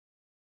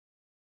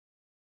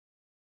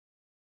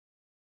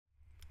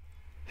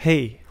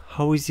Hey,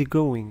 how is it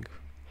going?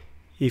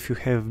 If you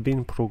have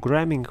been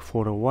programming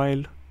for a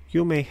while,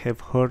 you may have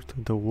heard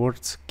the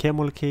words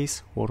Camel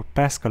Case or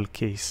Pascal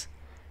Case,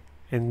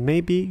 and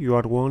maybe you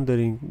are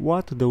wondering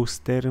what those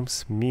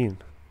terms mean.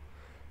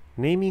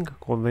 Naming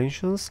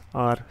conventions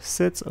are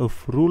sets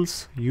of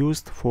rules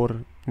used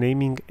for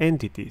naming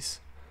entities.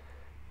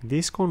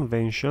 These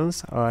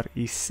conventions are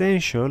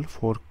essential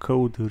for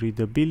code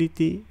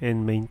readability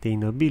and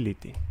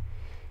maintainability.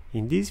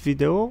 In this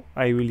video,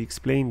 I will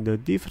explain the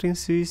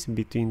differences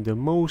between the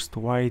most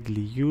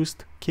widely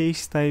used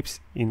case types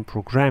in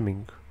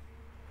programming.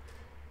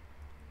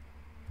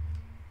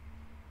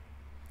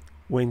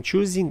 When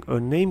choosing a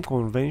name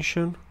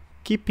convention,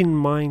 keep in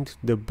mind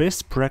the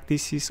best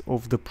practices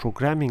of the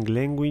programming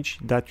language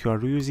that you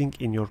are using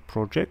in your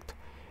project,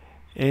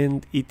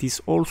 and it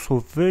is also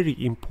very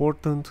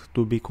important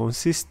to be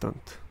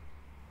consistent.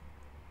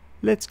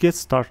 Let's get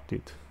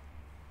started.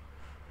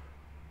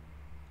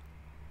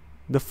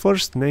 The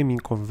first naming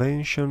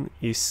convention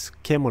is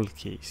Camel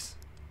Case.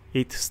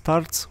 It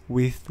starts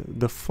with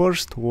the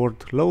first word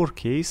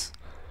lowercase,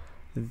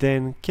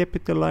 then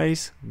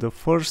capitalize the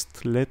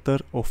first letter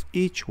of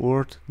each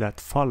word that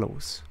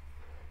follows.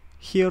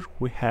 Here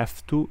we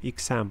have two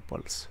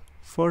examples,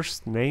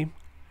 first name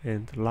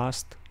and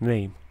last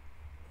name.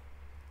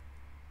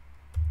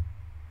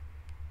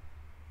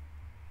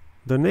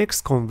 The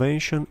next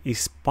convention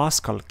is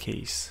Pascal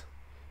Case.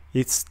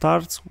 It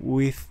starts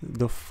with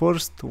the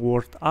first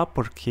word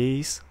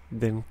uppercase,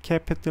 then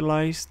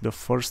capitalize the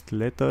first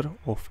letter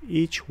of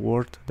each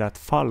word that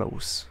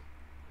follows.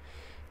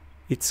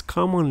 It's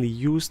commonly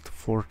used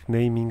for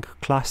naming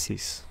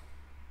classes.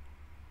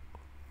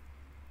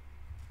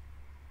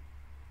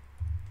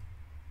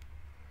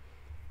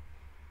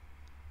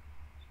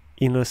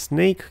 In a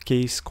snake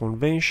case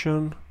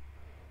convention,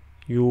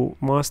 you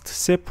must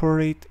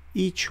separate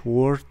each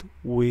word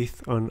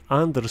with an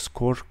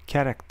underscore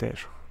character.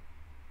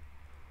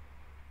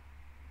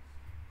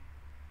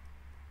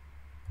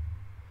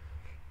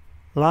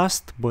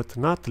 Last but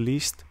not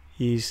least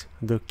is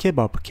the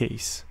Kebab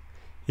Case.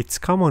 It's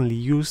commonly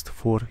used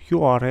for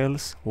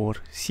URLs or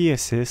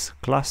CSS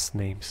class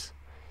names.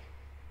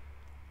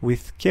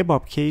 With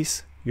Kebab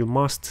Case, you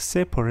must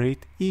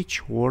separate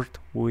each word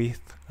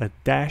with a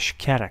dash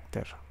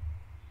character.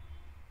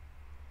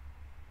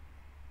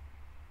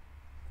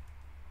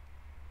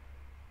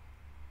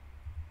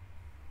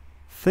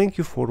 Thank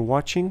you for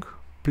watching.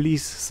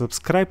 Please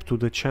subscribe to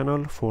the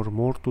channel for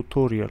more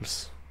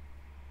tutorials.